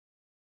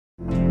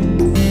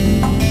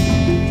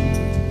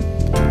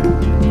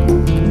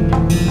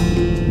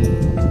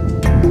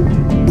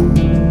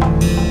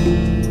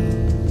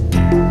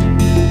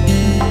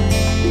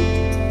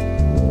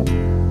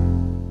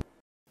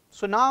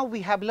So, now we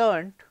have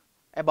learned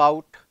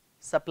about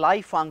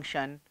supply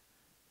function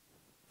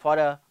for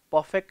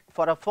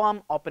a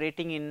firm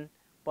operating in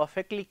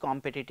perfectly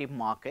competitive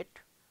market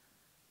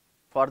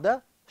for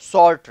the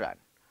short run.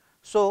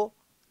 So,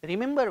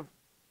 remember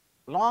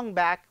long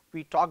back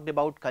we talked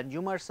about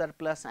consumer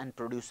surplus and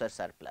producer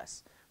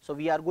surplus. So,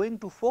 we are going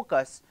to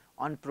focus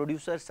on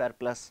producer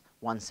surplus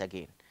once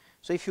again.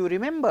 So, if you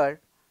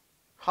remember,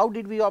 how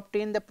did we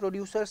obtain the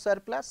producer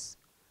surplus?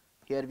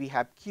 Here we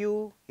have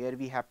Q, here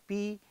we have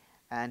P,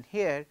 and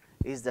here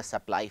is the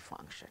supply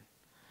function.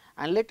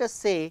 And let us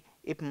say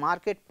if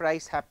market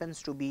price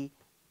happens to be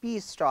P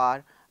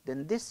star,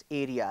 then this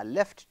area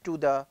left to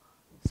the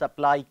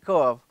supply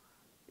curve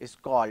is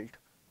called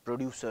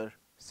producer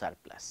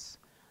surplus.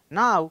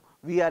 Now,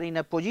 we are in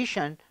a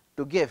position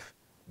to give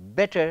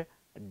better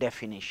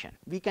definition.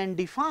 We can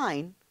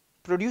define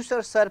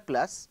producer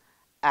surplus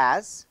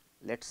as,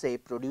 let us say,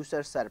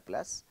 producer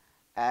surplus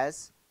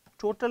as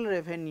total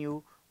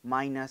revenue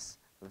minus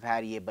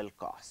variable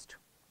cost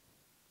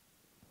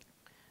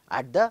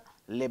at the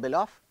level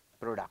of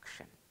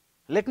production.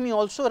 Let me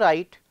also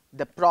write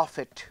the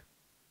profit.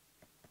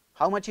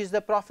 How much is the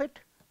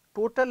profit?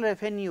 Total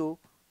revenue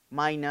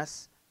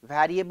minus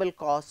variable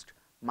cost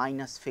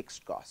minus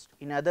fixed cost.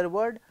 In other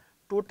words,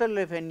 total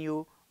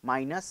revenue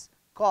minus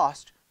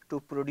cost to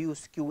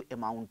produce Q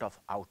amount of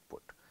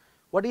output.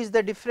 What is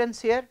the difference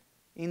here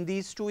in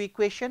these two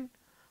equations?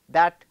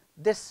 That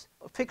this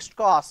fixed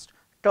cost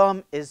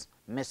term is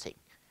missing.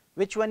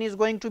 Which one is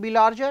going to be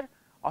larger?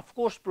 Of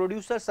course,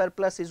 producer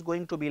surplus is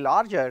going to be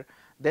larger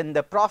than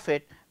the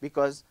profit,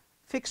 because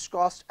fixed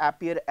cost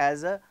appear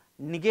as a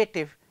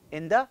negative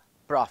in the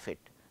profit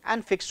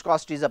and fixed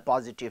cost is a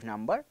positive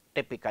number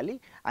typically,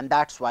 and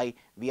that is why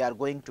we are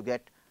going to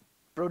get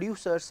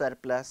producer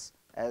surplus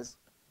as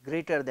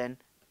greater than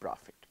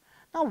profit.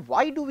 Now,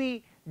 why do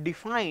we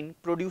define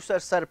producer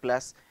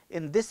surplus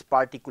in this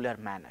particular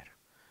manner?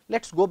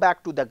 Let us go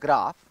back to the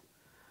graph.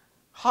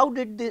 How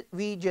did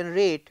we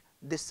generate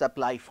this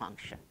supply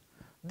function?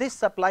 This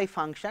supply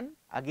function,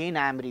 again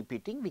I am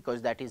repeating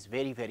because that is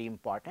very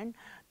important,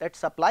 that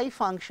supply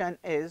function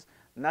is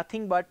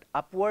nothing but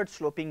upward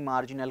sloping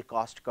marginal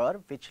cost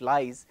curve which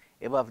lies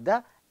above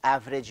the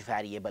average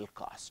variable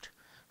cost.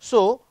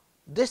 So,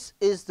 this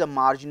is the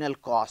marginal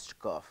cost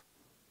curve,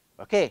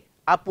 okay,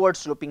 upward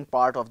sloping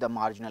part of the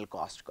marginal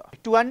cost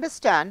curve. To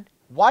understand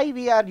why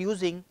we are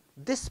using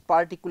this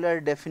particular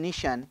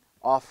definition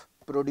of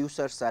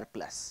producer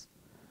surplus,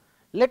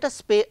 let us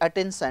pay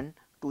attention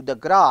to the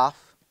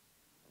graph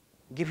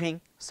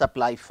giving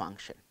supply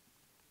function.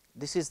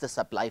 This is the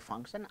supply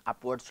function,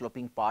 upward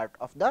sloping part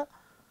of the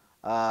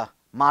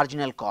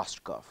marginal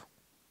cost curve.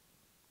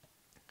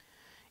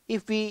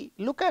 If we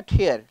look at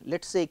here,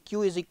 let us say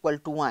Q is equal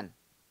to 1,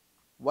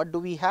 what do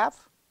we have?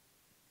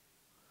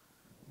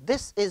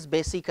 This is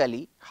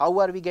basically how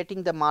are we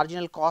getting the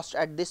marginal cost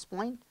at this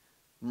point?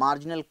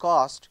 Marginal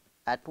cost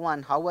at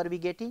 1, how are we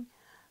getting?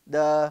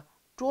 The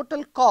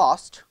total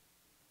cost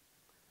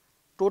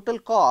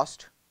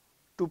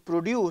to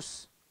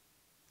produce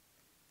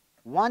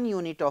 1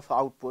 unit of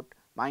output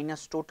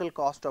minus total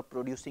cost of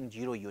producing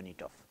 0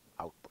 unit of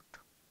output.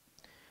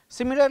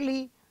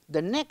 Similarly,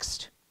 the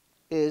next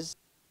is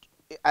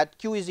at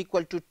Q is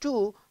equal to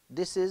 2,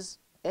 this is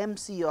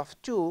MC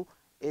of 2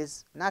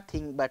 is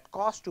nothing but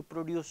cost to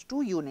produce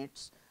 2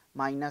 units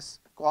minus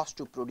cost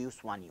to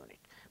produce 1 unit.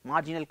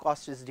 Marginal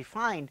cost is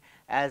defined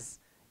as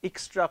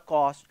extra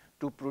cost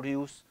to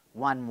produce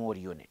 1 more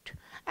unit,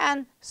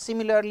 and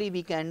similarly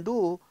we can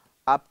do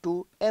up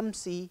to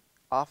MC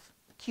of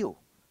Q,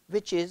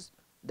 which is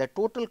the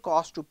total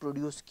cost to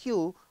produce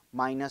Q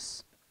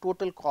minus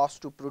total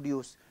cost to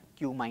produce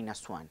Q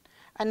minus 1.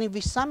 And if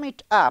we sum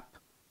it up,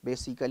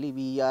 basically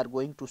we are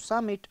going to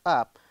sum it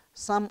up,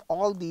 sum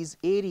all these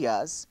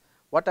areas,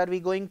 what are we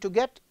going to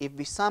get? If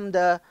we sum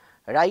the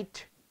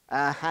right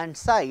hand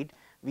side,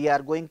 we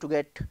are going to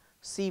get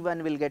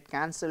C1 will get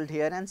cancelled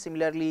here, and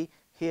similarly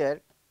here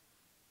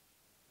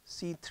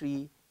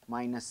C3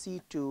 minus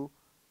C2,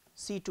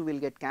 C2 will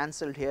get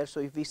cancelled here. So,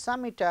 if we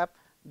sum it up,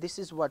 this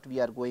is what we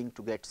are going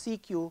to get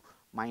CQ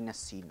minus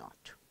C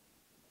naught,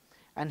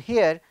 and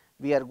here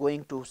we are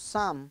going to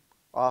sum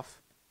of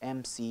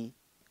MC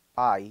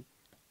I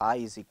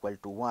is equal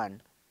to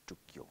 1 to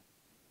Q,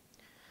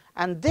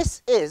 and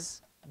this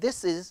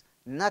is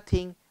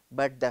nothing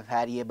but the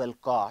variable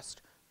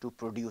cost to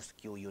produce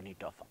Q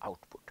unit of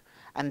output,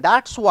 and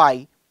that is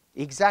why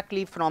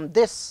exactly from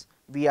this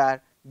we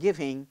are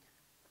giving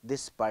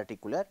this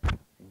particular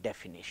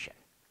definition.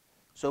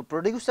 So,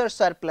 producer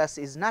surplus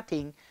is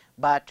nothing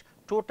but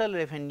total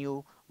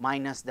revenue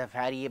minus the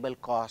variable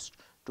cost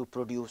to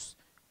produce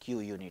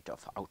Q unit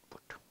of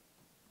output.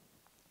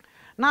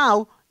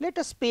 Now, let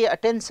us pay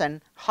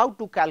attention how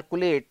to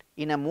calculate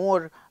in a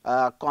more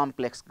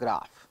complex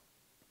graph.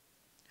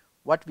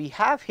 What we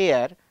have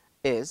here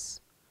is,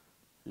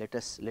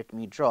 let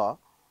me draw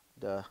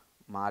the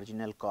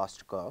marginal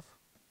cost curve,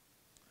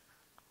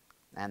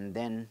 and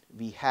then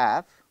we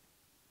have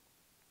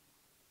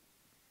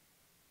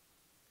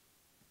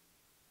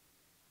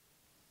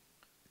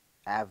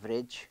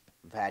average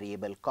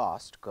variable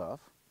cost curve,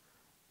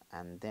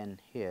 and then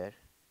here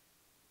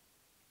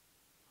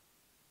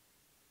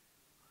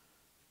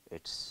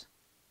it is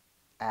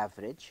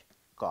average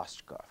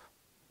cost curve.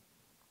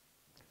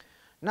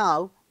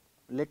 Now,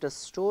 let us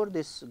store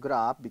this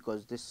graph,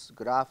 because this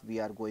graph we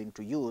are going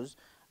to use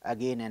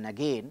again and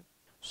again.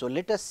 So,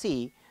 let us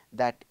see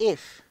that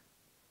if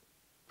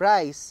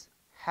price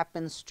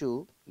happens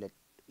to, let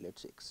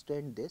us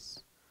extend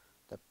this,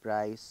 the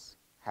price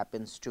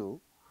happens to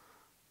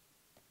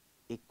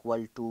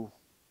equal to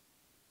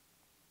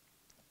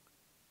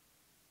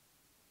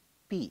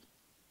P,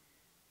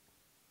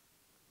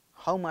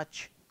 how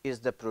much is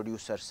the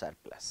producer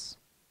surplus?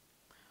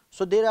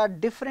 So, there are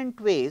different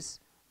ways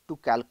to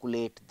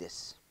calculate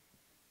this.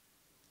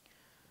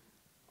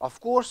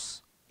 Of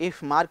course,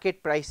 if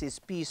market price is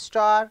P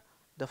star,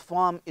 the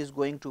firm is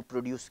going to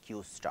produce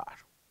Q star.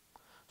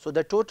 So,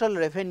 the total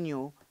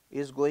revenue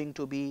is going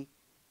to be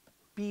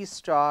P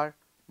star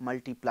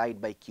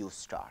multiplied by Q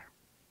star.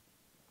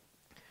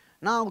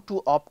 Now,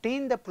 to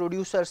obtain the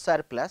producer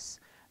surplus,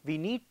 we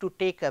need to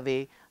take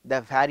away the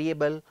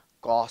variable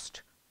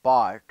cost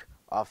part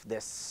of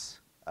this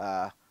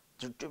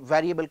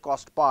variable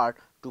cost part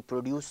to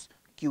produce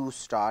Q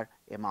star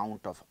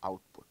amount of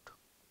output.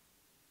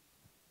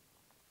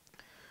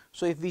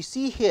 So, if we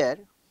see here,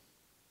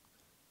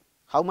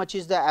 how much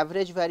is the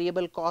average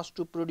variable cost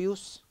to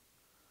produce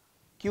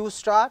Q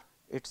star?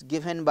 It is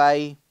given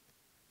by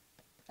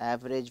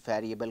average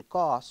variable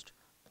cost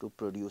to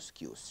produce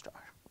Q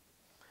star.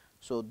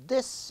 So,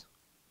 this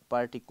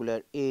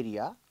particular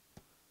area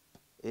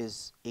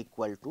is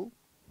equal to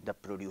the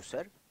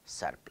producer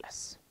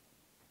surplus.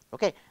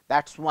 Okay.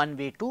 That is one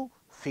way to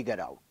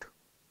figure out.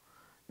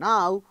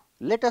 Now,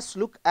 let us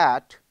look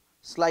at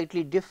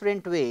slightly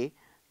different way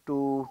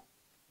to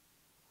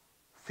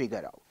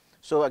figure out.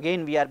 So,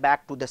 again we are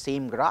back to the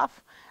same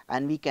graph,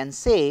 and we can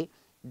say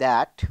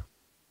that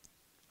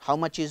how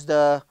much is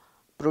the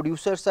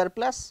producer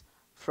surplus?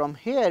 From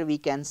here we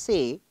can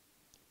say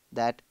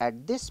that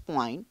at this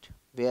point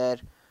where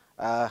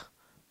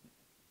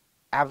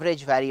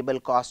average variable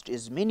cost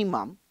is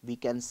minimum, we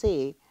can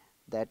say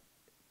that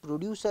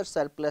producer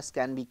surplus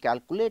can be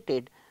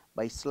calculated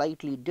by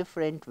slightly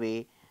different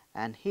way,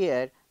 and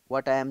here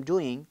what I am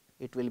doing,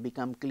 it will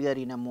become clear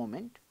in a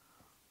moment,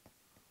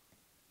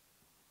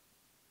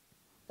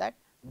 that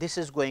this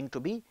is going to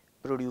be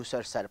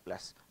producer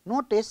surplus.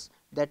 Notice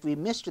that we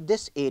missed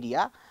this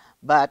area,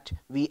 but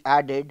we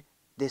added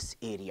this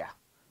area.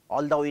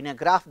 Although in a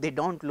graph they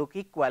do not look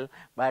equal,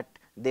 but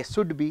they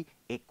should be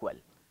equal.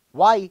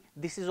 Why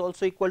this is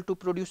also equal to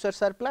producer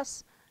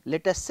surplus?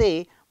 Let us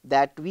say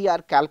that we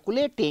are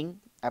calculating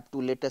up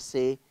to, let us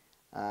say,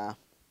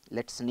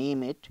 let us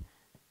name it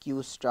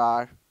Q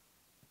star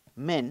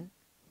min,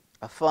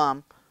 a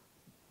firm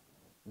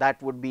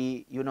that would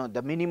be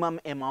the minimum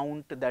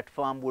amount that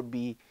firm would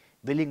be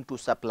willing to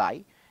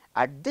supply.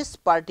 At this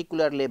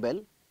particular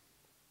level,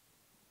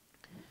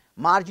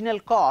 marginal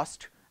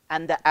cost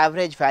and the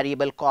average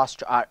variable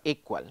cost are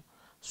equal.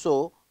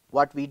 So,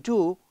 what we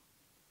do,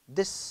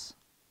 this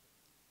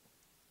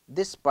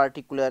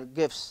particular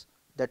gives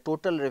the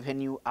total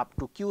revenue up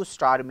to Q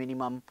star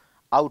minimum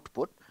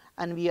output,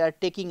 and we are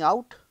taking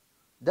out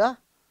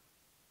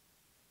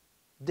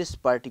this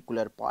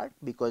particular part,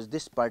 because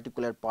this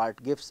particular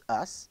part gives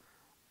us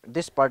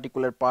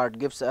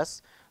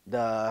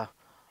the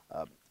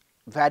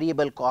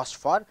variable cost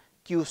for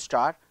Q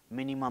star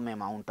minimum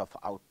amount of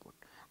output.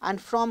 And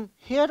from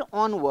here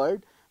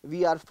onward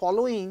we are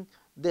following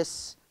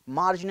this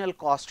marginal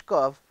cost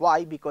curve.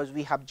 Why? Because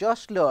we have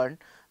just learned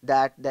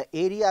that the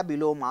area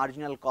below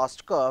marginal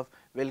cost curve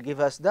will give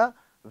us the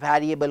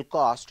variable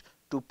cost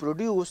to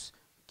produce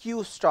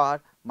Q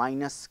star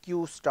minus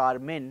Q star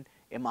min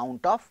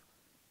amount of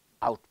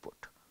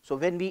output. So,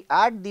 when we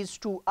add these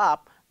two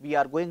up, we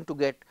are going to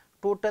get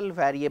total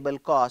variable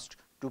cost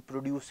to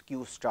produce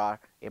Q star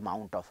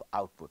amount of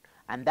output,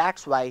 and that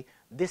is why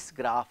this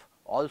graph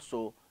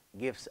also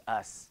gives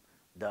us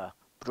the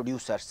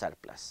producer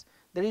surplus.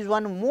 There is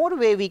one more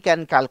way we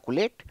can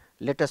calculate.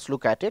 Let us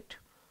look at it.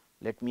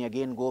 Let me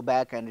again go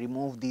back and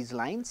remove these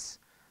lines.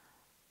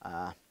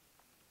 I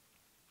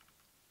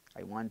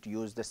want to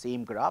use the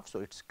same graph, so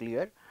it is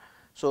clear.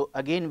 So,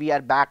 again we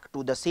are back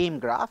to the same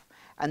graph,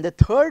 and the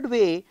third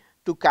way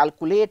to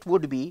calculate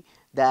would be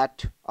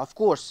that, of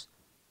course,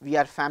 we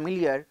are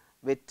familiar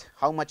with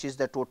how much is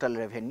the total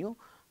revenue.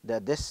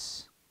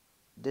 This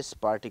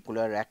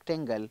particular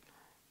rectangle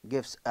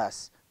gives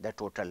us the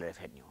total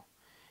revenue.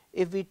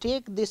 If we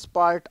take this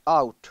part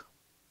out,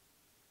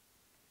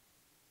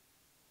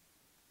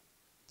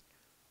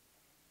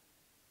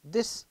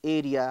 this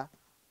area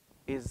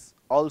is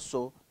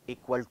also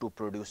equal to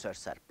producer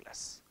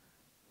surplus.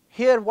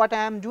 Here what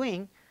I am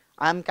doing,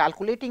 I am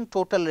calculating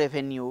total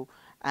revenue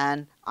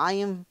and I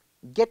am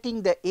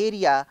getting the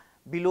area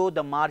below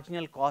the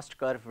marginal cost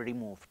curve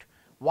removed.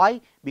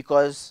 Why?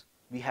 Because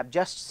we have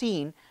just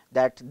seen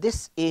that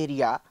this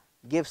area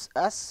gives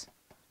us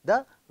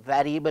the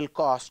variable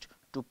cost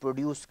to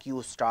produce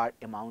Q star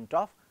amount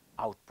of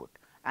output,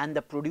 and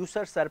the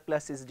producer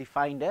surplus is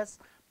defined as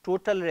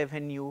total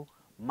revenue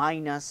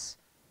minus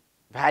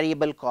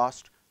variable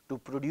cost to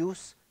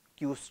produce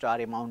Q star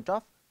amount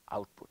of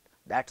output.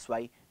 That is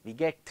why we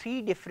get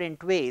 3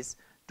 different ways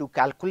to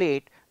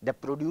calculate the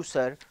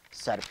producer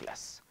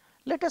surplus.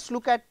 Let us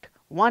look at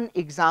one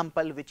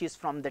example which is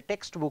from the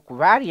textbook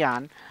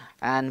Varian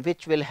and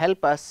which will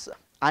help us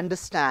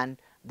understand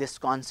this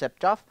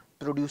concept of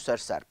producer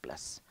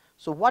surplus.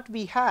 So, what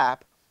we have,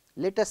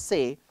 let us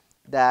say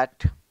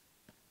that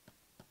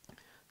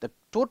the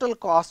total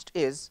cost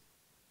is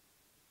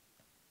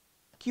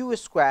Q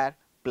square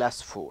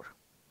plus 4.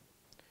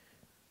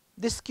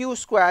 This Q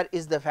square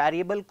is the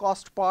variable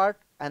cost part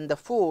and the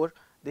 4,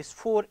 this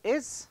 4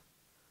 is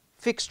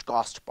fixed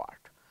cost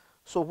part.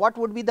 So, what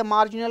would be the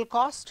marginal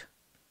cost?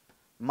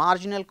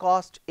 Marginal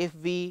cost, if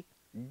we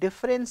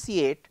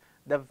differentiate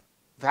the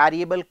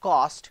variable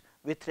cost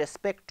with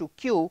respect to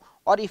Q,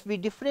 or if we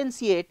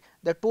differentiate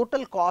the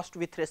total cost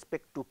with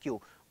respect to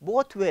Q,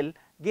 both will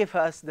give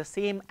us the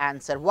same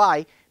answer.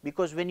 Why?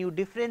 Because when you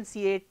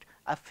differentiate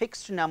a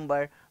fixed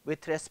number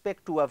with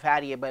respect to a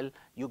variable,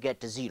 you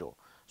get 0.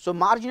 So,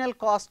 marginal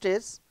cost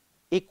is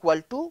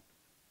equal to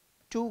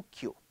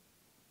 2Q.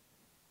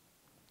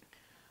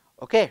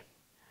 Okay.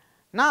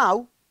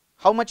 Now,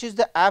 how much is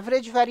the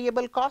average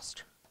variable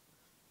cost?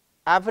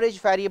 Average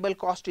variable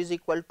cost is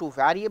equal to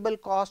variable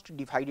cost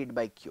divided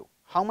by Q.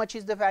 How much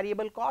is the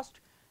variable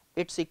cost?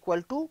 It is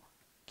equal to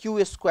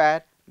Q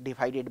square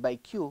divided by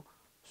Q.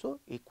 So,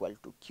 equal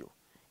to Q.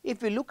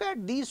 If we look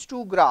at these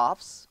two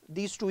graphs,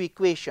 these two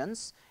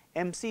equations,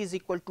 MC is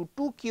equal to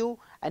 2Q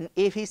and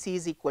AVC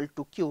is equal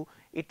to Q,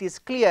 it is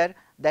clear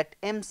that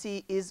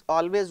MC is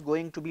always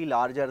going to be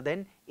larger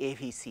than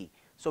AVC.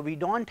 So, we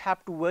do not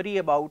have to worry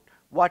about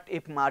what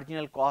if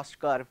marginal cost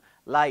curve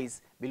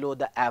lies below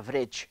the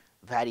average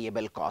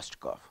variable cost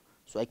curve.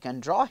 So, I can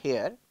draw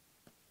here,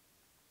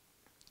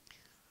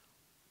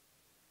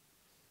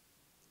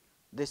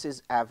 this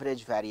is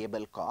average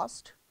variable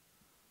cost,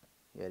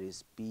 here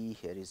is P,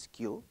 here is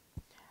Q,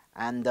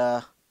 and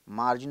the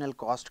marginal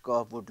cost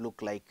curve would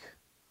look like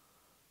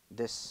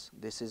this,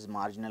 this is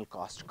marginal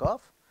cost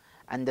curve.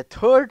 And the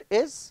third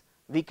is,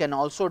 we can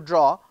also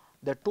draw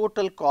the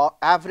total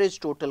average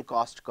total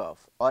cost curve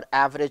or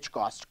average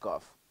cost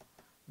curve,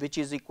 which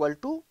is equal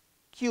to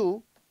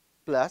Q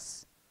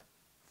plus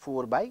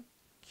 4 by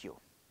Q,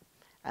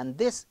 and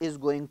this is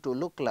going to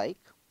look like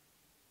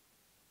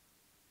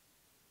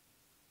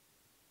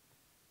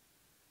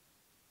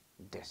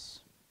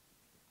this.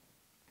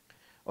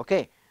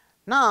 Okay.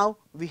 Now,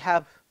 we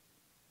have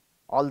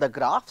all the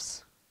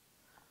graphs.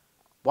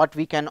 What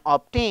we can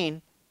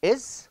obtain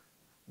is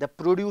the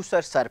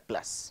producer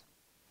surplus.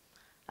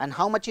 And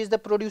how much is the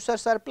producer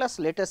surplus?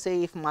 Let us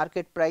say if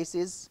market price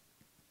is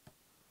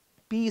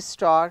P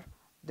star,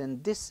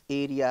 then this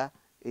area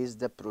is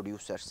the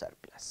producer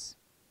surplus.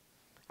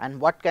 And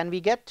what can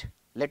we get?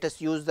 Let us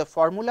use the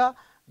formula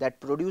that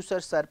producer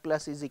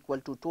surplus is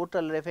equal to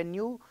total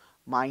revenue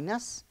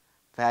minus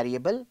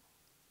variable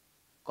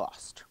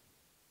cost.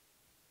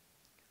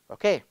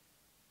 Okay.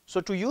 So,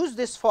 to use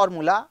this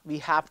formula, we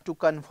have to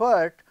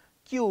convert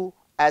Q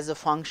as a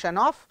function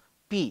of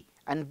P,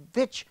 and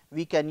which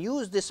we can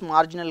use this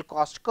marginal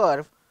cost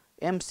curve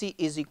MC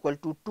is equal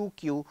to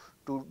 2Q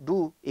to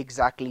do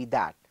exactly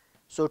that.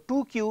 So,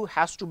 2Q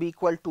has to be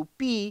equal to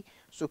P.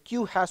 So,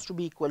 Q has to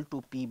be equal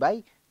to P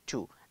by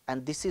 2,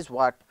 and this is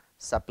what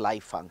supply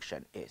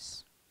function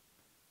is.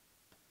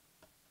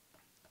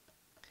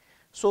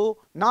 So,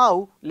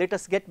 now let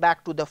us get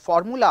back to the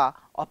formula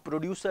of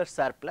producer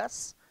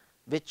surplus,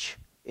 which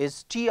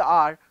is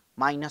TR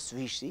minus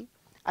VC,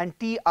 and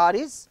TR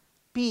is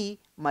P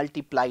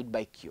multiplied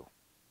by Q,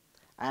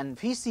 and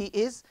VC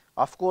is,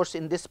 of course,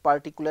 in this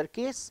particular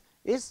case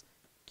is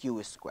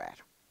Q square.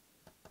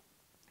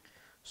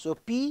 So,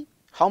 P,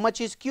 how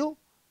much is Q?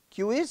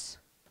 Q is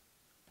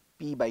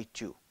P by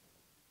 2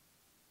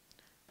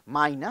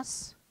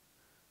 minus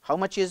how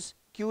much is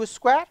Q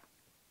square?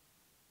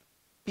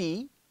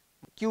 P,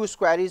 Q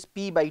square is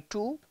P by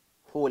 2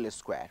 whole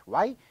square.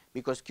 Why?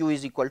 Because Q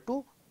is equal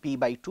to P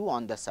by 2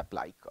 on the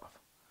supply curve.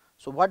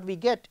 So, what we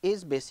get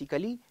is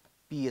basically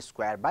P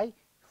square by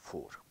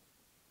 4.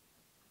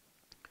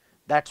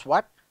 That is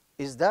what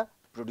is the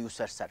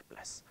producer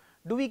surplus.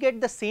 Do we get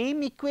the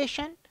same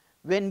equation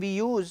when we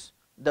use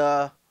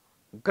the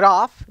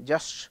graph,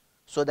 just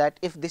so that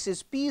if this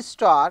is P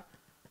star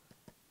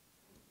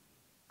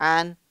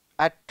and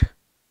at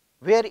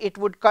where it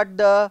would cut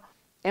the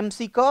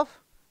MC curve,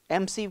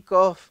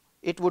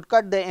 it would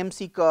cut the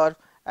MC curve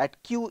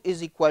at Q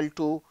is equal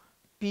to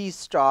P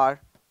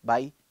star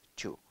by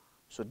 2.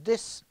 So,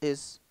 this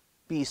is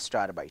P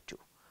star by 2.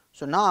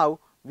 So, now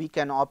we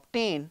can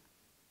obtain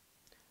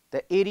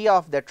the area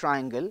of the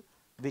triangle,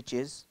 which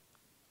is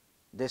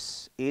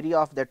this area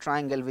of the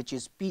triangle, which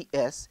is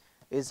PS,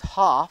 is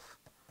half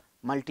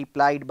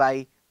multiplied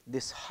by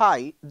this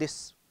height,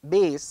 this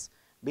base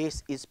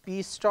is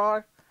P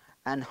star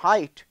and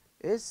height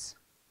is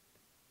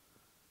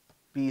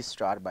P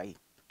star by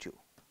 2.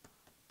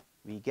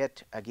 We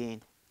get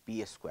again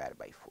P square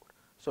by 4.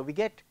 So, we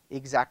get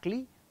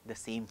exactly the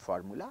same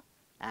formula,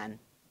 and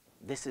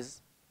This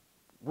is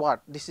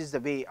the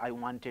way I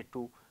wanted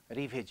to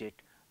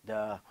revisit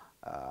the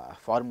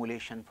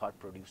formulation for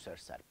producer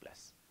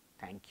surplus.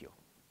 Thank you.